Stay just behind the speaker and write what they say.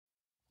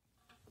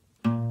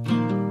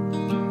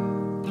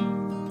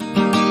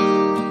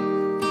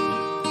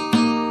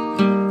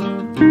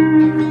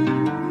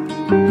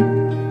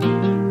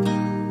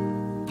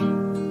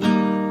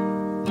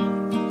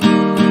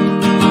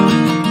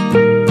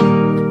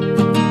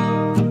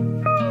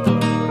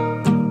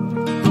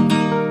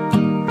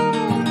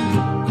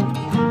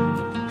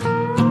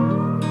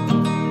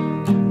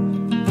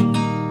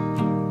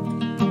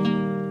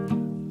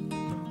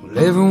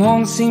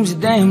seems a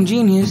damn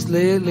genius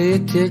lately.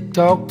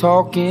 TikTok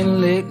talking,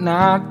 late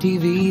night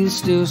TV. There's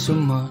still so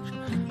much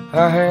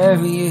I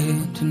have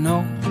yet to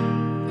know.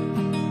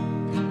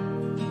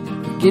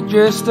 Get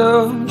dressed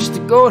up just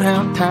to go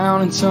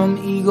downtown in some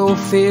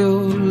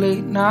ego-filled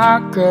late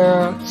night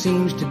crowd. It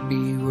seems to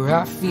be where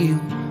I feel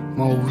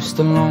most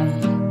alone.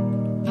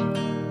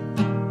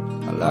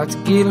 I like to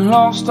get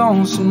lost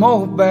on some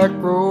old back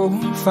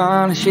road,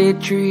 find a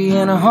shade tree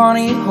and a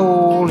honey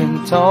hole,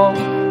 and talk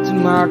to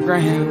my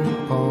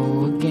grandpa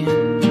again.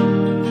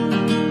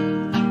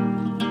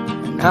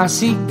 And I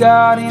see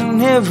God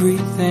in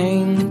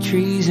everything, the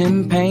trees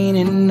in pain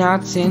and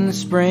nights in the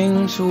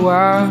spring. So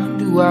why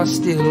do I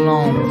still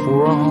long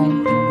for a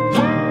home?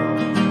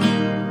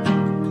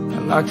 I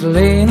like to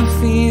lay in a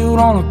field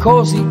on a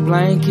cozy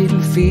blanket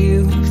and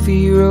feel the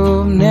fear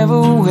of never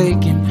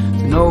waking,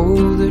 to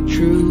know the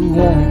true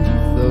warmth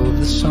of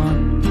the sun.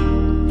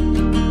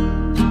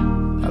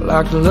 I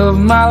like to love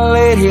my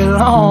lady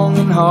long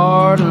and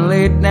hard, and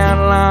lay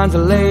down lines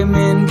of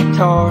layman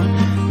guitar,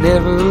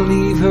 never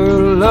leave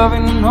her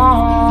loving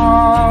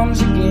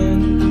arms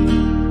again.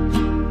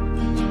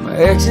 My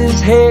exes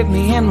hate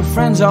me and my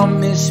friends all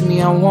miss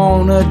me. I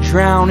wanna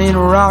drown in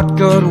rock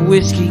gut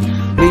whiskey,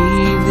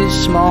 leave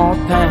this small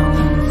town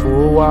for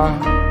a while.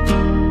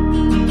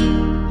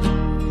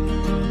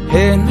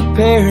 Heading to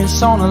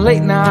Paris on a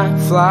late night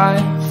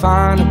flight,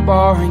 find a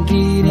bar and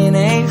get in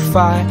a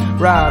fight,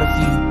 write a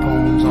few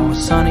poems on a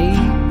sunny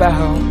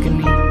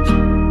balcony.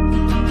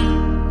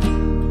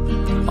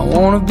 I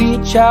wanna be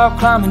a child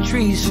climbing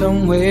trees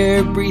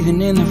somewhere,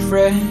 breathing in the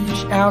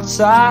fresh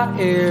outside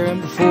air,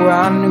 before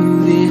I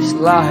knew this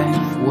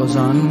life was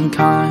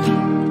unkind.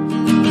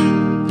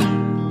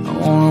 I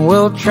want a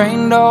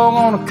well-trained dog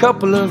on a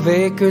couple of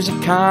acres, a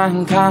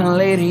kind of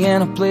lady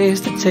and a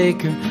place to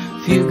take her, a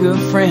few good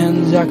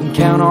friends I can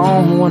count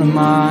on one of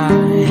my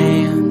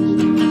hands.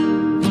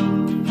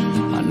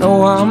 I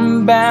know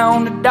I'm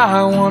bound to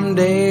die one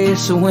day,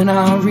 so when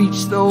I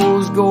reach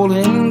those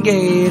golden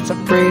gates, I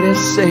pray to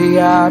say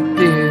I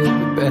did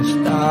the best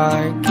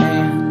I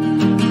can.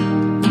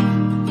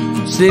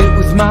 Sit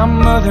with my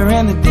mother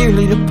and the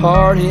dearly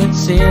departed,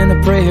 send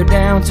a prayer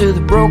down to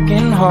the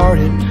broken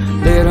hearted,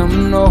 let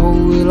them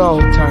know it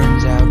all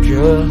turns out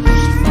just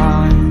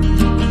fine.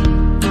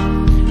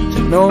 To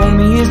know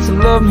me is to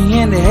love me,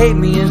 and to hate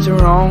me is to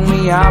wrong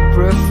me. I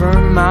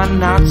prefer my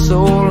not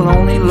so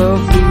lonely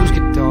love blues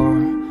guitar,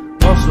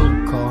 muscle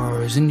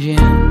cars and gin.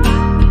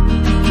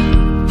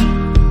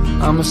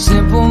 I'm a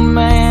simple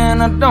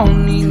man, I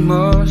don't need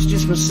much,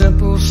 just my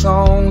simple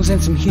songs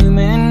and some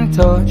human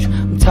touch.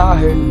 I'm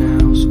tired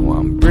now, so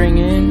I'm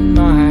bringing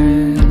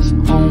my ass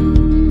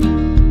home.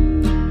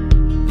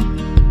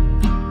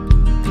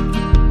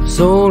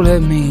 So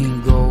let me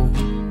go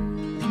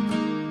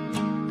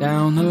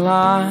down the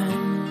line,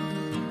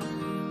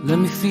 let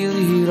me feel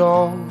it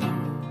all,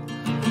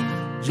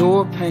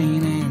 joy,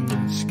 pain, and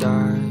the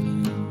sky.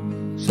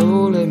 So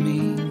let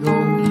me go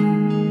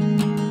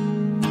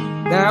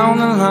down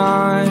the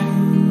line,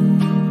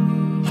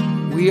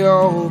 we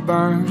all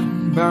burn,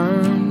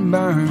 burn,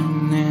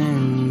 burn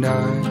and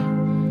die.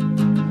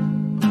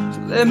 So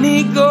let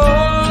me go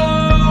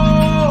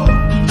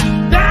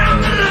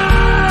down the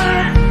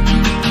line,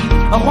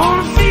 I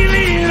wanna feel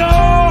it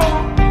all,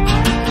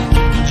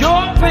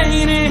 joy,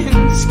 pain and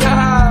the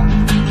sky.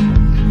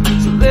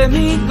 So let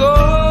me go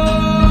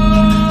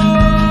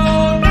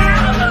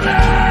down the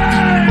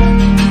line,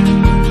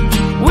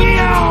 we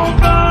all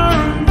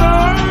burn,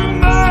 burn,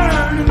 burn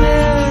and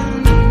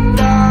then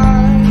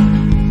die.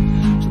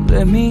 So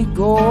let me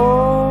go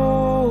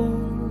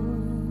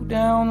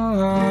down the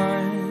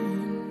line,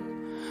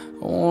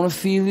 I wanna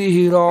feel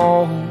it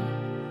all,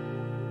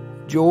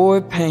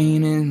 joy,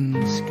 pain in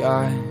the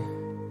sky.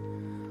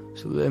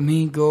 So let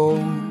me go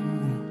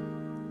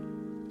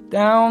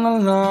down the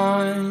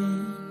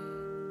line,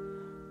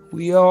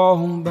 we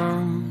all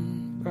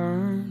burn,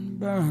 burn,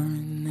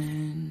 burn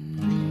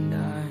and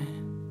die.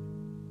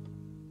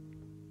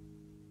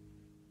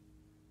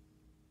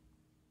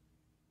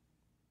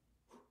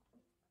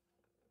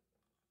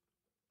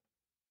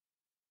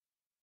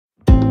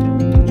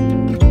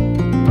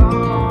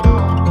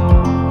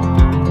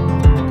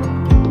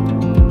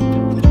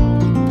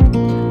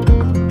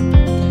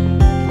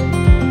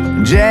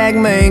 Jack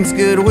makes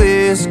good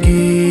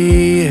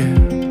whiskey,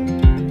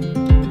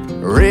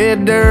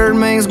 red dirt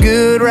makes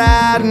good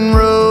riding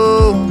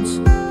roads,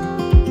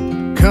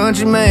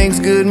 country makes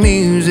good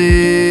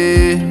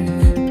music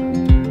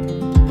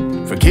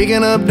for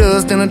kicking up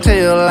dust in a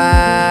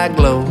tail-light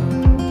glow.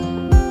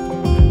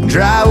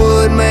 Dry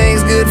wood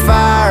makes good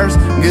fires,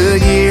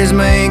 good years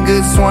make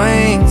good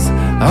swings,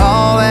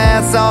 all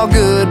that's all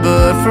good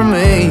but for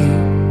me,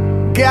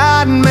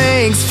 God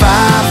makes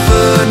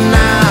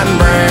 5'9"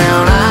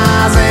 brown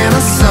eyes and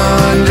a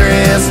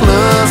sundress,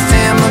 loves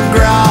Tim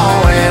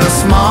McGraw and a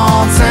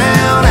small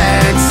town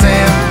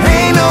accent.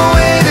 Ain't no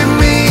way that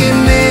me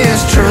and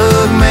this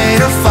truck made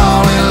her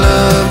fall in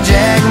love.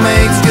 Jack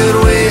makes good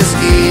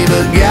whiskey,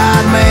 but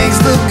God makes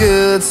the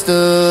good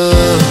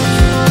stuff.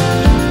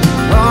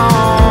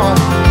 Oh,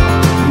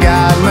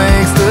 God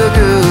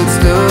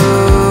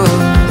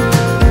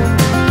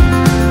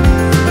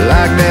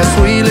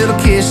sweet little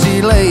kiss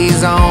she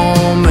lays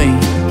on me.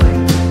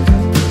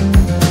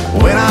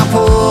 When I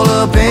pull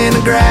up in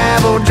the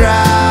gravel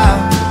drive,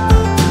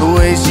 the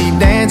way she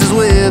dances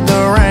with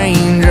the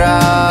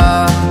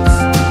raindrops,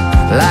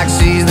 like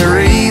she's the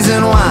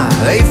reason why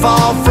they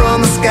fall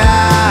from the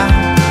sky.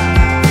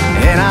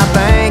 And I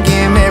thank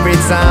him every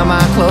time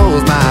I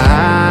close my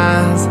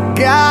eyes.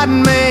 God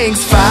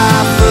makes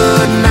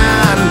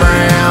 5'9"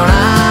 brown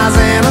eyes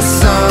and a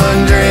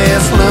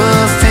sundress,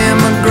 loves Tim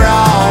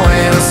McGraw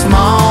and a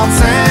small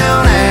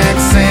town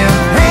accent.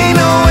 Ain't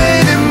no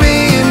way that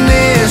me and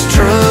this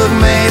truck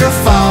made her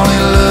fall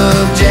in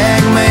love.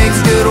 Jack makes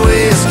good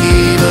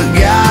whiskey, but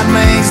God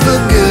makes the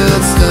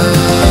good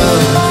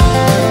stuff.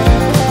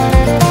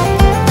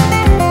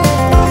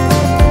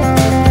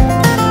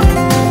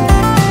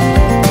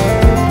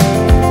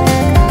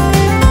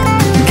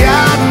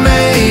 God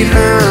made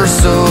her,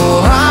 so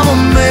I'ma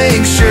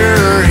make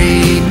sure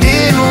he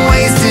didn't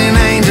waste an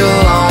angel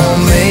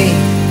on me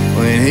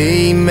when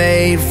he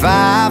made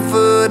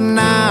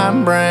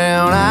 5'9"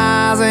 brown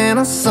eyes and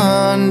a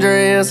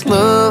sundress,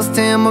 loves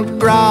Tim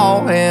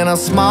McGraw and a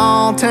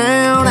small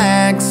town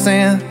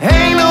accent.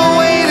 Ain't no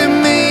way that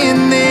me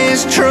and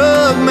this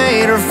truck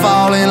made her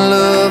fall in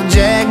love.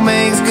 Jack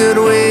makes good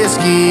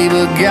whiskey,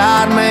 but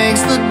God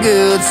makes the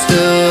good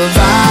stuff.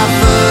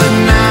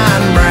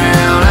 5'9"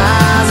 brown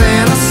eyes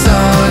and a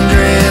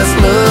sundress,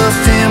 loves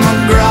Tim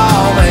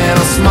McGraw and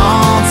a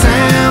small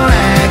town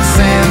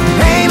accent.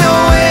 Ain't no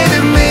way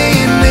that me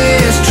and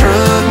this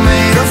truck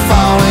made her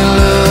fall in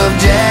love.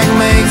 Jack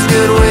makes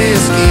good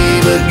whiskey,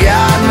 but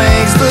God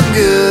makes the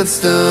good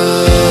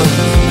stuff.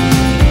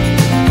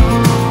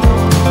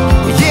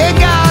 Yeah,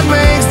 God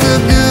makes the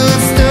good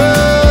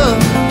stuff.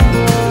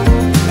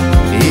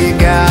 Yeah,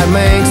 God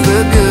makes the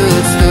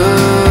good stuff.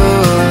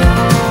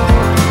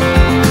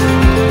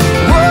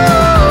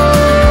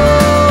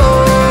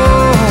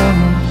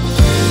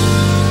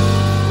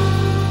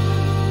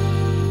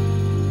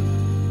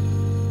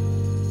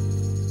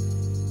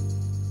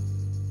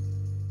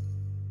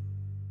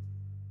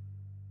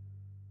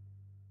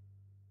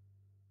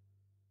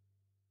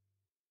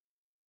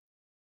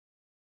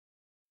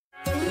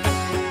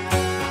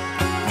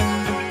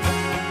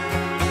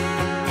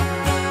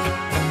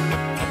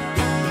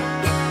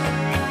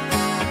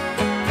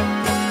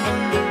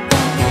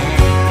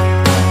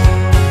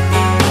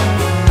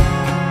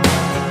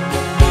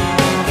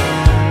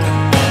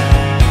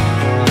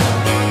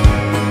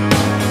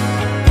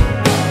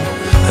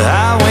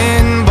 I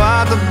went and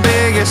bought the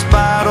biggest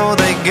bottle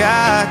they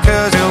got,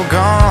 'cause you're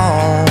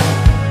gone.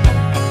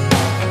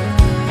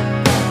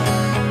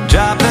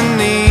 Drop the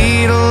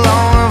needle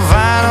on the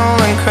vinyl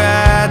and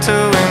cry to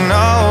an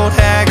old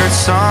haggard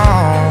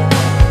song.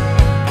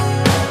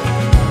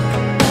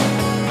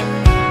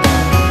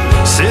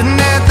 Sitting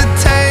at the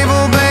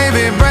table,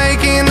 baby,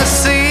 breaking the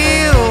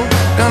seal.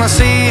 Gonna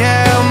see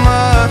how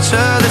much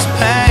of this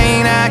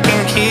pain I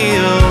can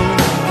kill.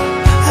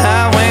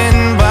 I went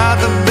and bought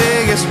the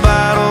biggest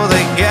bottle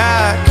they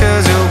got,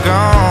 'cause you're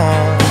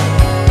gone.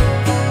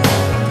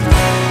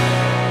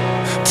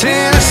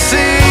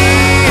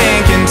 Tennessee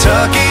and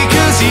Kentucky,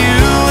 'cause you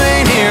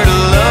ain't here to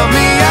love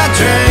me. I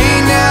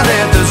drain now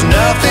that there's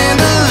nothing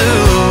to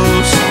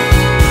lose.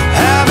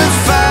 I've been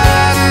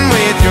fighting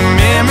with your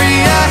memory.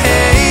 I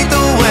hate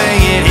the way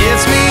it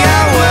hits me.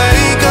 I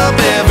wake up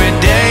every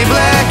day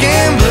black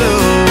and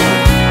blue.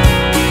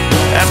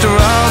 After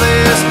all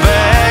this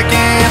back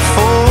and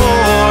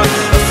forth,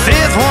 a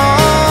fifth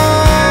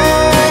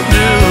won't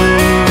do.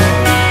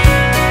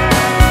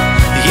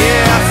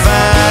 Yeah, I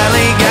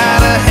finally got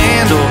a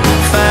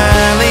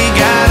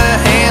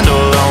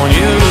handle on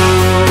you.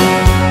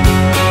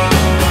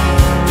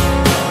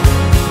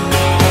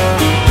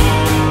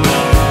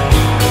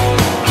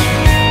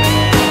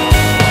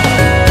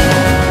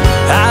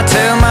 I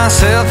tell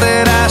myself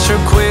that I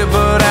should quit,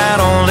 but I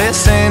don't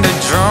listen to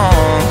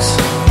drunks.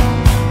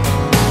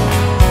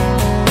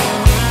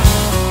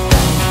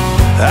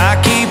 I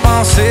keep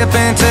on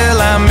sipping till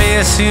I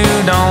miss you,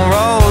 don't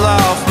roll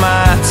off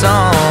my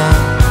tongue.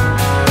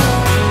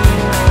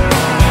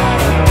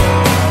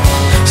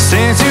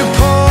 Since you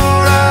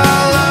poured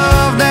our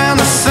love down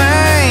the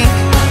sink,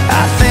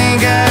 I think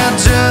I'll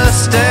just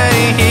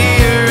stay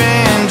here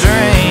and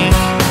drink.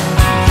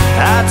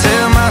 I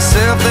tell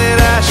myself that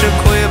I should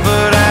quit,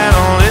 but I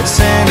don't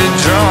listen to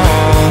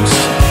drunks.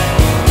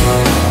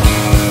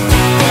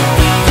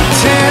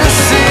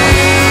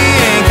 Tennessee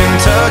and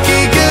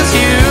Kentucky, 'cause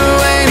you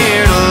ain't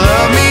here to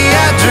love me.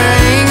 I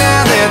drink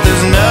now that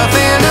there's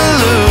nothing to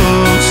lose.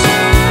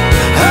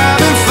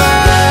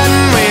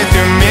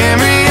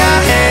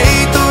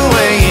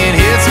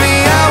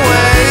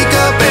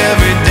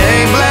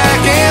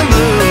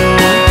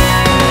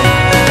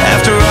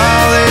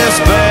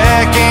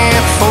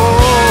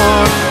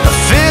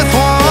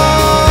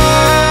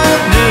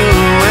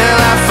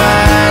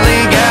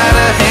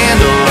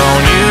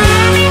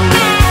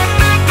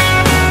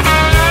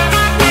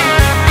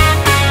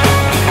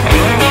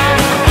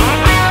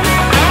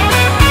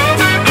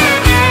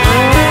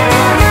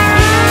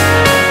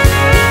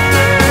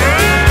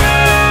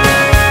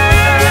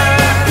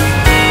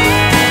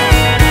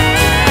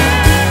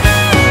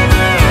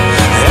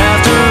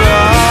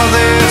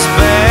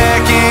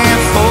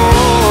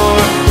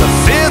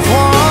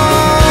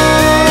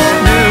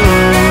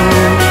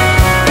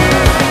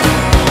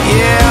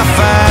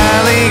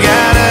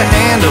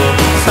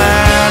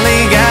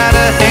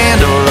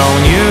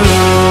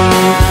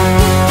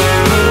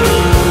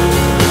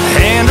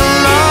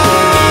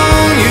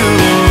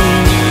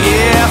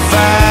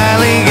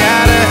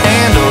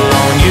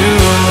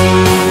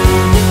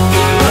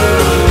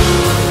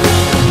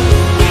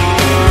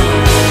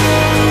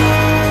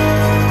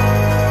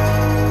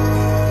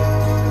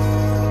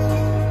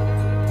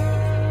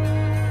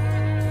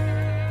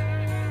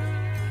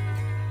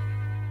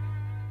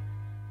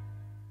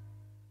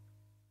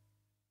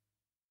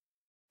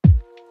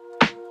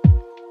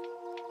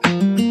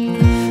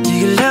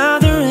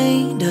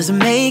 does it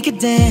make you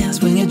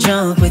dance when you're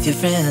drunk with your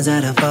friends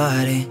at a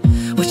party?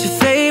 What's your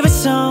favorite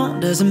song?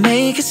 Does it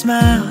make you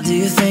smile? Do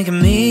you think of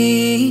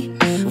me?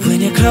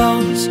 When you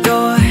close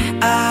your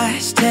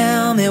eyes,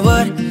 tell me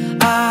what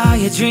are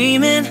you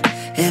dreaming?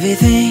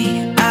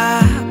 Everything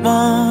I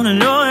wanna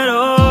know it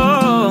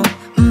all.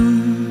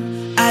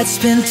 I'd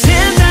spend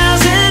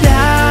 10,000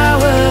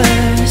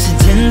 hours and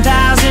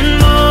 10,000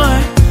 more.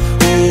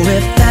 Oh,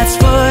 if that's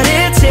what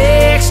it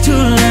takes to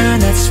learn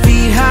that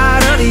sweet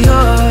heart of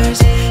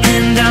yours.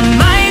 And I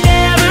might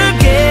never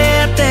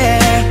get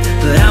there,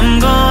 but I'm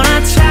gonna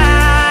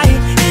try.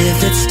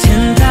 If it's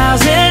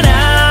 10,000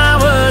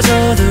 hours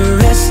or the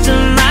rest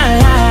of my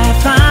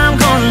life, I'm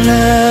gonna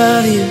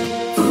love you.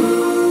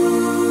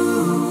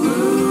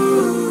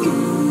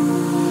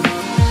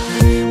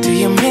 Do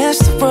you miss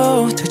the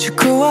road that you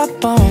grew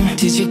up on?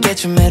 Did you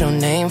get your middle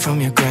name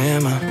from your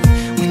grandma?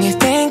 When you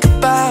think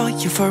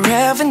about you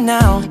forever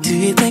now, do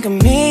you think of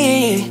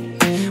me?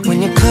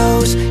 When you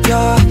close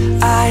your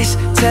eyes,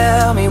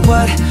 tell me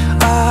what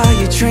are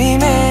you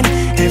dreaming?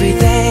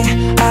 Everything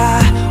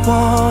I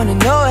wanna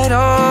know it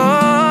all.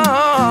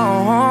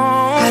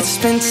 I'd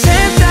spend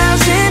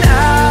 10,000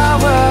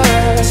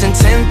 hours and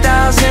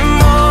 10,000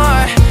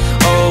 more.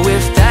 Oh,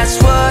 if that's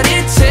what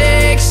it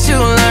takes to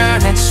learn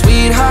that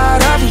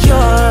sweetheart of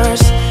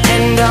yours.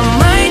 And I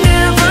might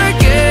never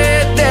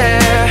get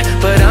there,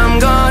 but I'm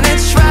gonna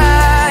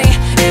try.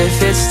 If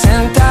it's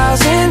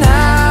 10,000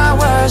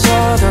 hours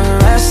or the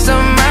rest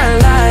of my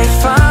life,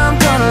 I'm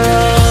gonna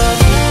love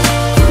you.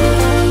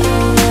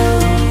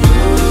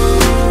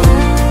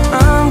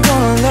 I'm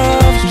gonna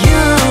love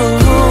you.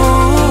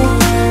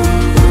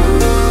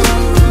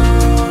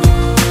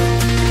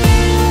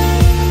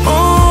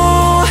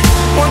 Oh,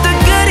 want the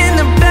good and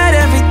the bad,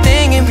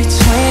 everything in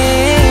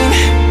between.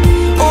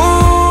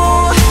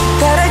 Oh,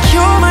 that'll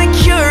cure my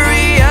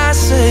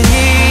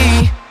curiosity.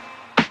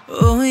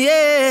 Oh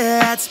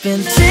yeah, I'd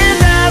spend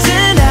 10,000